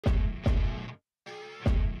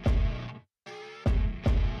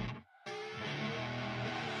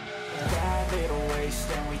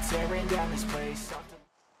then we tearing down this place.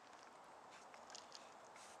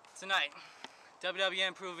 Tonight,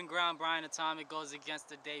 WWN Proving Ground, Brian Atomic goes against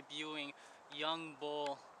the debuting young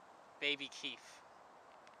bull, Baby Keef.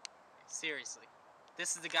 Seriously,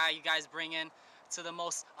 this is the guy you guys bring in to the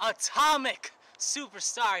most atomic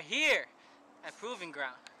superstar here at Proving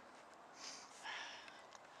Ground.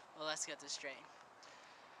 Well, let's get this straight.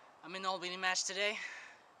 I'm in the opening match today,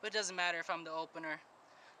 but it doesn't matter if I'm the opener,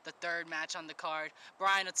 the third match on the card.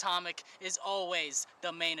 Brian Atomic is always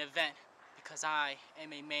the main event because I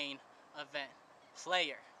am a main event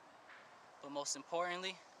player. But most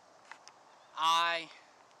importantly, I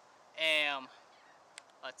am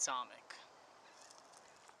atomic.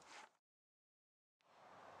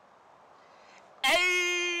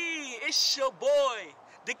 Hey, it's your boy,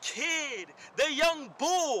 the kid, the young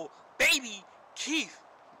bull, Baby Keef,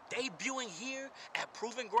 debuting here at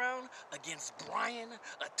Proving Ground against Brian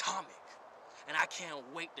Atomic. And I can't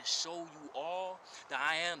wait to show you all that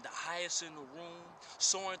I am the highest in the room,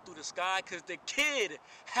 soaring through the sky, because the kid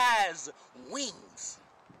has wings.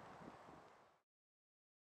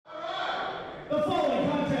 The following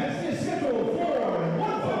contest is scheduled for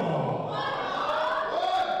one fall.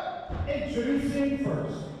 Introducing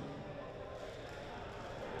first.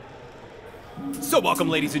 So welcome,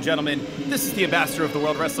 ladies and gentlemen. This is the ambassador of the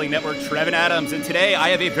World Wrestling Network, Trevin Adams, and today I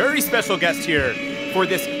have a very special guest here for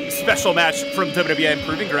this special match from WWN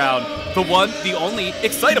Proving Ground, the one, the only,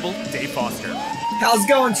 excitable Dave Foster. How's it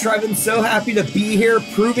going, Trevin? So happy to be here,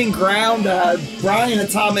 Proving Ground. Brian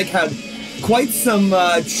Atomic had quite some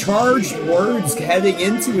charged words heading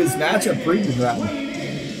into his match at Proving Ground.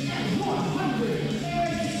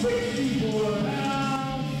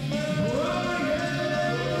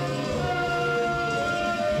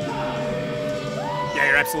 Yeah,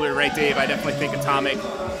 you're absolutely right, Dave. I definitely think Atomic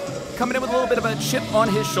coming in with a little bit of a chip on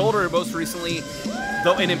his shoulder most recently,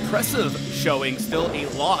 though an impressive showing, still a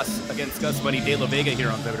loss against Gus Buddy De La Vega here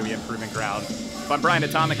on WWN Proving Ground. If I'm Brian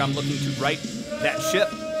Atomic, I'm looking to right that ship.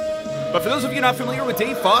 But for those of you not familiar with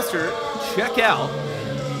Dave Foster, check out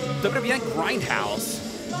WWN Grindhouse,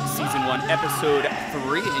 Season 1, Episode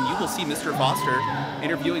 3, and you will see Mr. Foster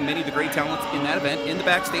interviewing many of the great talents in that event in the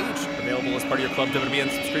backstage. Available as part of your Club WWN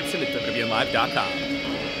subscription at WWNLive.com.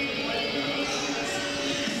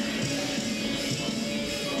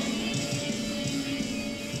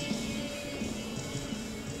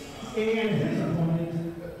 And his opponent.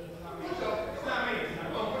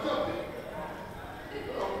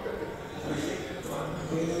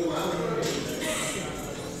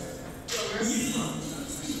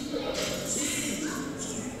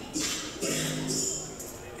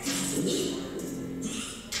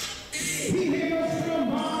 He hails from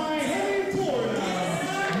Miami, Florida.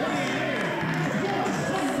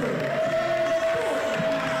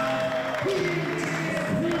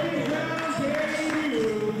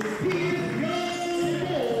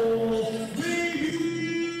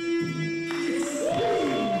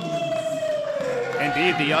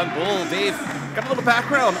 Indeed, the young bull, Dave. Got a little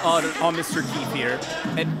background on Mr. Keef here.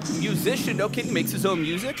 And musician, no kidding, makes his own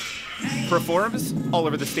music, performs all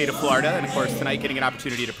over the state of Florida, and of course tonight getting an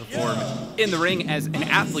opportunity to perform in the ring as an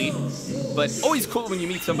athlete. But always cool when you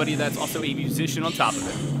meet somebody that's also a musician on top of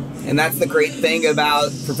it. And that's the great thing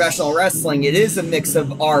about professional wrestling. It is a mix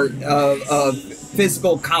of art, of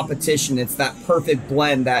physical competition. It's that perfect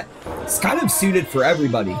blend that is kind of suited for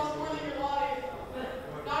everybody.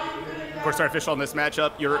 Of course, our official in this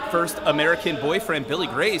matchup, your first American boyfriend, Billy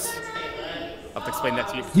Grace. I'll have to explain that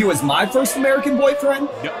to you. He was my first American boyfriend?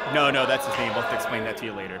 No, that's his name. I'll have to explain that to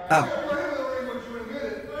you later.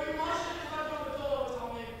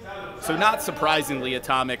 So not surprisingly,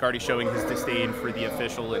 Atomic already showing his disdain for the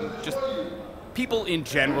official and just people in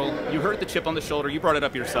general. You heard the chip on the shoulder. You brought it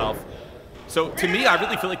up yourself. So to me, I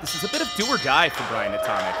really feel like this is a bit of do or die for Brian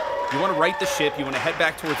Atomic. You want to right the ship. You want to head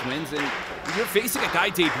back towards wins. And you're facing a guy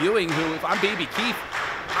debuting who, if I'm Baby Keef,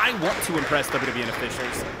 I want to impress WWN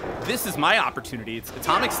officials. This is my opportunity. It's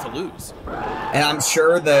Atomic's to lose. And I'm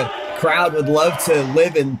sure the crowd would love to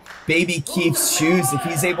live in Baby Keef's shoes if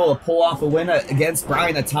he's able to pull off a win against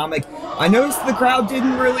Brian Atomic. I noticed the crowd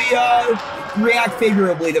didn't really react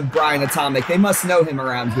favorably to Brian Atomic. They must know him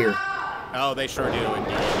around here. Oh, they sure do,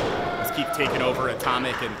 indeed. Let's keep taking over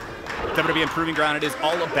Atomic, and WWN Proving Ground, it is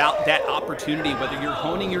all about that opportunity, whether you're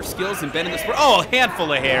honing your skills and bending the sport. Oh, a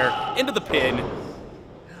handful of hair into the pin.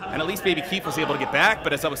 And at least Baby Keef was able to get back.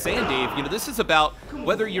 But as I was saying, Dave, you know, this is about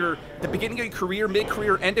whether you're the beginning of your career,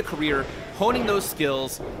 mid-career, end of career, honing those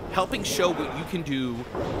skills, helping show what you can do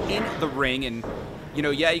in the ring. And, you know,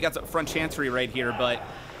 yeah, you got the front chancery right here, but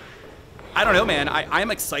I don't know, man. I'm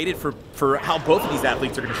excited for how both of these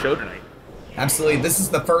athletes are going to show tonight. Absolutely. This is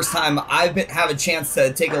the first time I've have a chance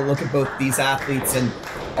to take a look at both these athletes, and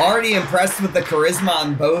already impressed with the charisma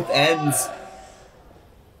on both ends.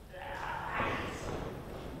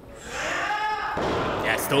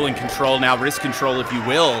 Yeah, still in control now, wrist control, if you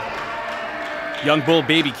will. Young bull,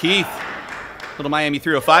 baby Keith. Little Miami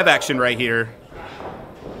 305 action right here.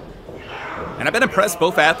 And I've been impressed.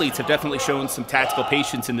 Both athletes have definitely shown some tactical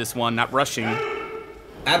patience in this one, not rushing.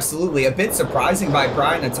 Absolutely. A bit surprising by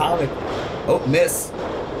Brian Atomic. Oh, miss.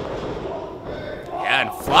 Yeah,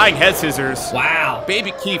 and flying head scissors. Wow.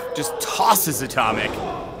 Baby Keith just tosses Atomic.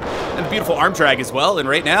 And a beautiful arm drag as well. And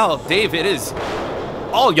right now, Dave, it is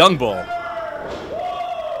all young bull.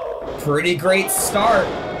 Pretty great start.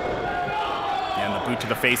 And the boot to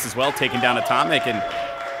the face as well, taking down Atomic. And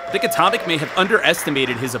I think Atomic may have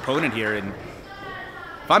underestimated his opponent here. And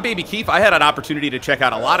if I'm Baby Keef, I had an opportunity to check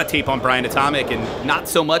out a lot of tape on Brian Atomic, and not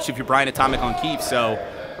so much if you're Brian Atomic on Keef. So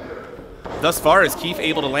thus far, is Keef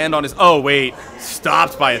able to land on his... Oh, wait.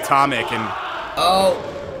 Stopped by Atomic, and... Oh.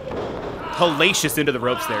 Hellacious into the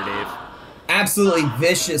ropes there, Dave. Absolutely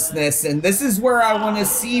viciousness, and this is where I want to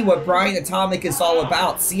see what Brian Atomic is all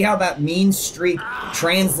about. See how that mean streak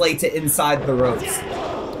translates to inside the ropes.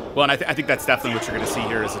 Well, and I think that's definitely what you're going to see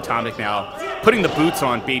here is Atomic now putting the boots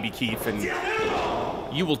on Baby Keef, and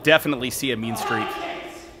you will definitely see a mean streak.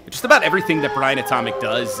 Just about everything that Brian Atomic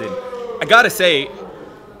does, and I got to say,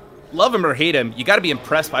 love him or hate him, you got to be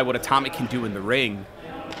impressed by what Atomic can do in the ring.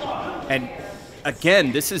 And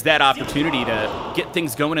again, this is that opportunity to get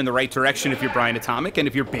things going in the right direction if you're Brian Atomic, and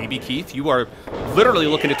if you're Baby Keith, you are literally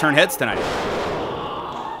looking to turn heads tonight.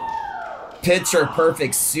 Picture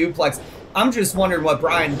perfect suplex. I'm just wondering what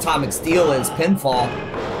Brian Atomic's deal is. Pinfall.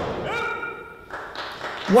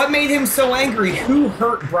 What made him so angry? Who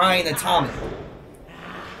hurt Brian Atomic?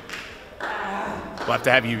 We'll have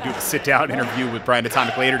to have you do a sit-down interview with Brian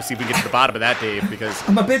Atomic later to see if we can get to the bottom of that, Dave, because...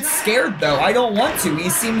 I'm a bit scared, though. I don't want to. He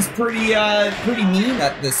seems pretty mean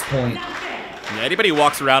at this point. Yeah, anybody who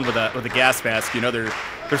walks around with a gas mask, you know, there's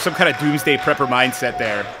some kind of doomsday prepper mindset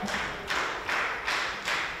there.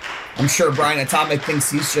 I'm sure Brian Atomic thinks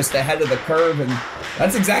he's just ahead of the curve, and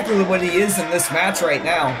that's exactly what he is in this match right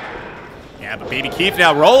now. Yeah, but Baby Keith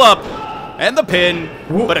now roll up, and the pin,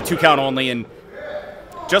 but a 2 count only, and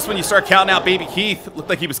just when you start counting out Baby Keith, it looked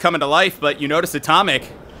like he was coming to life, but you notice Atomic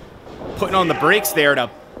putting on the brakes there, and a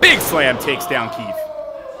big slam takes down Keith.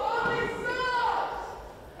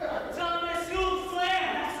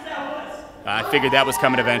 I figured that was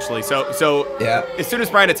coming eventually. So yeah. As soon as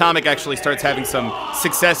Brian Atomic actually starts having some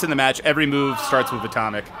success in the match, every move starts with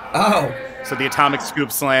Atomic. Oh. So the Atomic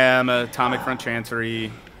scoop slam, Atomic front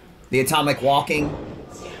chancery. The Atomic walking.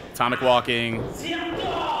 Atomic walking.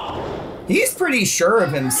 He's pretty sure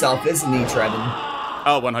of himself, isn't he, Trevin?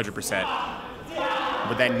 Oh, 100%.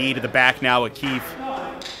 With that knee to the back now with Keith.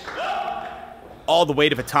 All the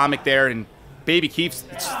weight of Atomic there, and Baby Keith,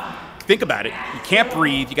 think about it. You can't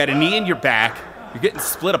breathe. You got a knee in your back. You're getting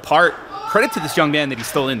split apart. Credit to this young man that he's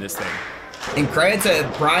still in this thing. And credit to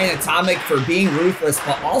Brian Atomic for being ruthless,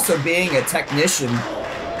 but also being a technician.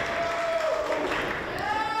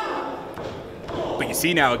 But you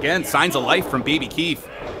see now, again, signs of life from Baby Keith.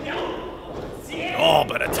 Oh,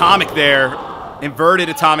 but Atomic there. Inverted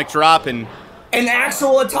Atomic drop, and... An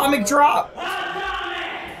actual Atomic drop.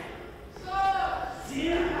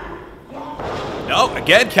 No,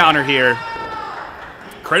 again counter here.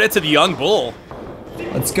 Credit to the young bull.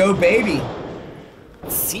 Let's go, baby.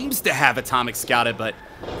 Seems to have Atomic scouted, but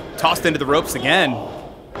tossed into the ropes again.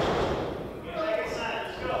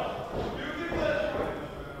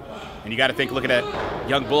 And you got to think, look at that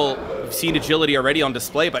young bull. We've seen agility already on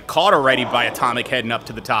display, but caught already by Atomic heading up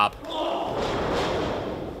to the top.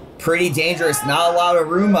 Pretty dangerous. Not a lot of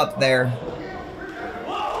room up there.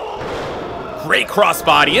 Great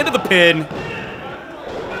crossbody into the pin.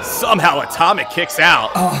 Somehow Atomic kicks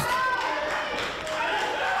out. Oh.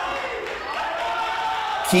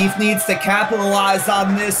 Keith needs to capitalize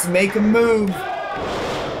on this, make a move.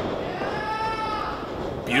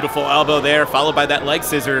 Beautiful elbow there, followed by that leg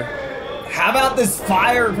scissor. How about this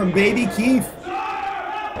fire from Baby Keith?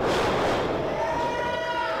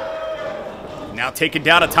 Now taking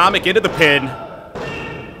down Atomic into the pin.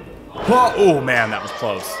 Oh man, that was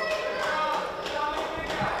close.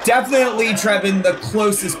 Definitely, Trevin, the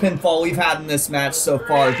closest pinfall we've had in this match so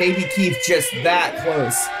far. Baby Keith just that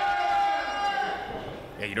close.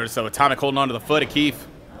 Yeah, you notice though, Atomic holding on to the foot of Keith.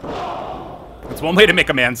 That's one way to make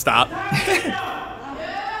a man stop.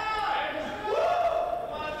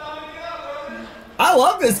 I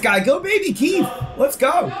love this guy. Go Baby Keith. Let's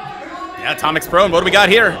go. Yeah, Atomic's prone. What do we got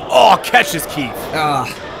here? Oh, catches Keith.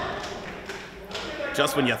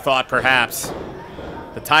 Just when you thought perhaps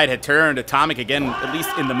the tide had turned, Atomic again, at least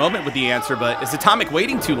in the moment with the answer, but is Atomic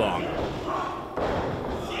waiting too long?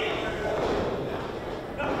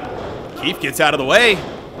 Keef gets out of the way,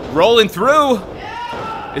 rolling through.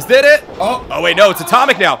 Is that it? Oh wait, no, it's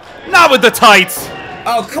Atomic now. Not with the tights.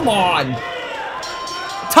 Oh, come on.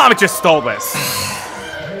 Atomic just stole this.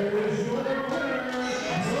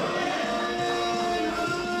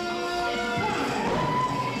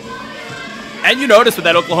 And you notice with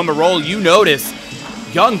that Oklahoma roll, you notice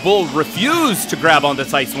Young Bull refused to grab on the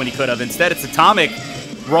tights when he could have. Instead, it's Atomic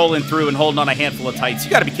rolling through and holding on a handful of tights.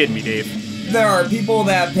 You gotta be kidding me, Dave. There are people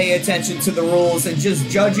that pay attention to the rules, and just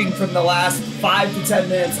judging from the last 5 to 10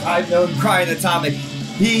 minutes, I've known Brian Atomic.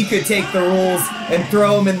 He could take the rules and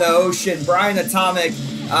throw them in the ocean. Brian Atomic,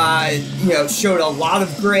 showed a lot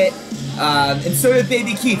of grit, and so did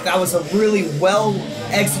Baby Keef. That was a really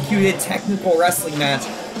well-executed technical wrestling match,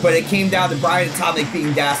 but it came down to Brian Atomic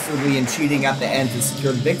being dastardly and cheating at the end to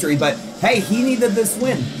secure the victory. But hey, he needed this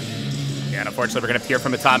win. Yeah, and unfortunately, we're going to hear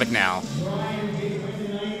from Atomic now.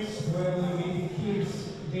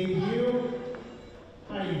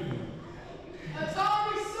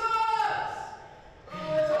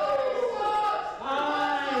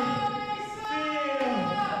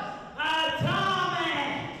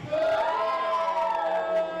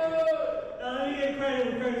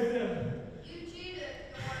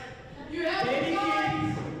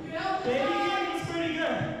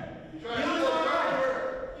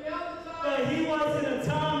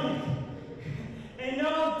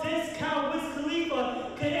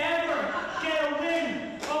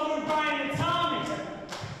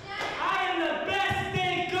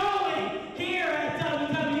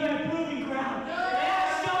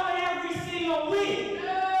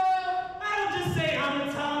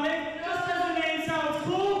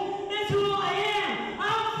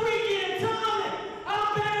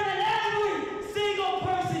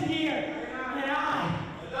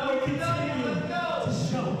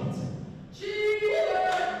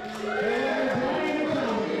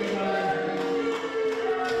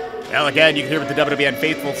 Well, again, you can hear what the WWN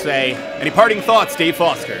faithful say. Any parting thoughts, Dave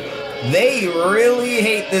Foster? They really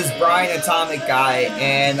hate this Brian Atomic guy,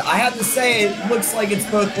 and I have to say, it looks like it's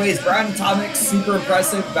both ways. Brian Atomic's super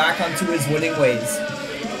impressive, back onto his winning ways.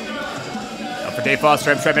 Well, for Dave Foster,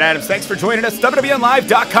 I'm Trevin Adams. Thanks for joining us.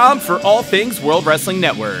 WWNLive.com for all things World Wrestling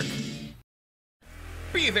Network.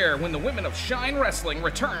 Be there when the women of Shine Wrestling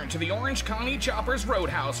return to the Orange County Choppers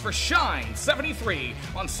Roadhouse for Shine 73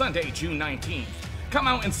 on Sunday, June 19th. Come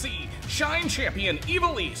out and see Shine Champion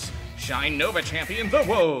Evilise, Shine Nova Champion The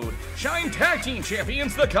Woad, Shine Tag Team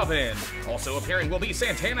Champions The Coven. Also appearing will be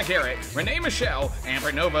Santana Garrett, Renee Michelle,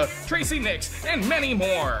 Amber Nova, Tracy Nix, and many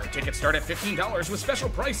more. Tickets start at $15 with special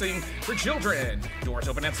pricing for children. Doors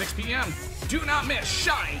open at 6 p.m. Do not miss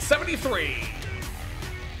Shine 73.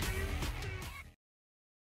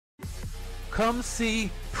 Come see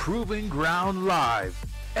Proving Ground live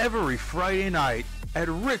every Friday night at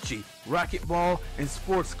Richey Racquetball and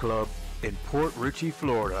Sports Club in Port Richey,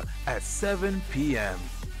 Florida at 7 p.m.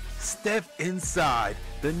 Step inside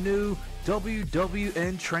the new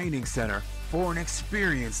WWN Training Center for an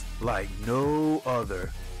experience like no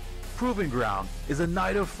other. Proving Ground is a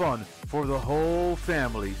night of fun for the whole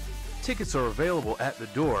family. Tickets are available at the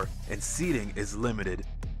door and seating is limited.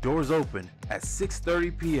 Doors open at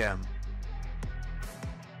 6:30 p.m.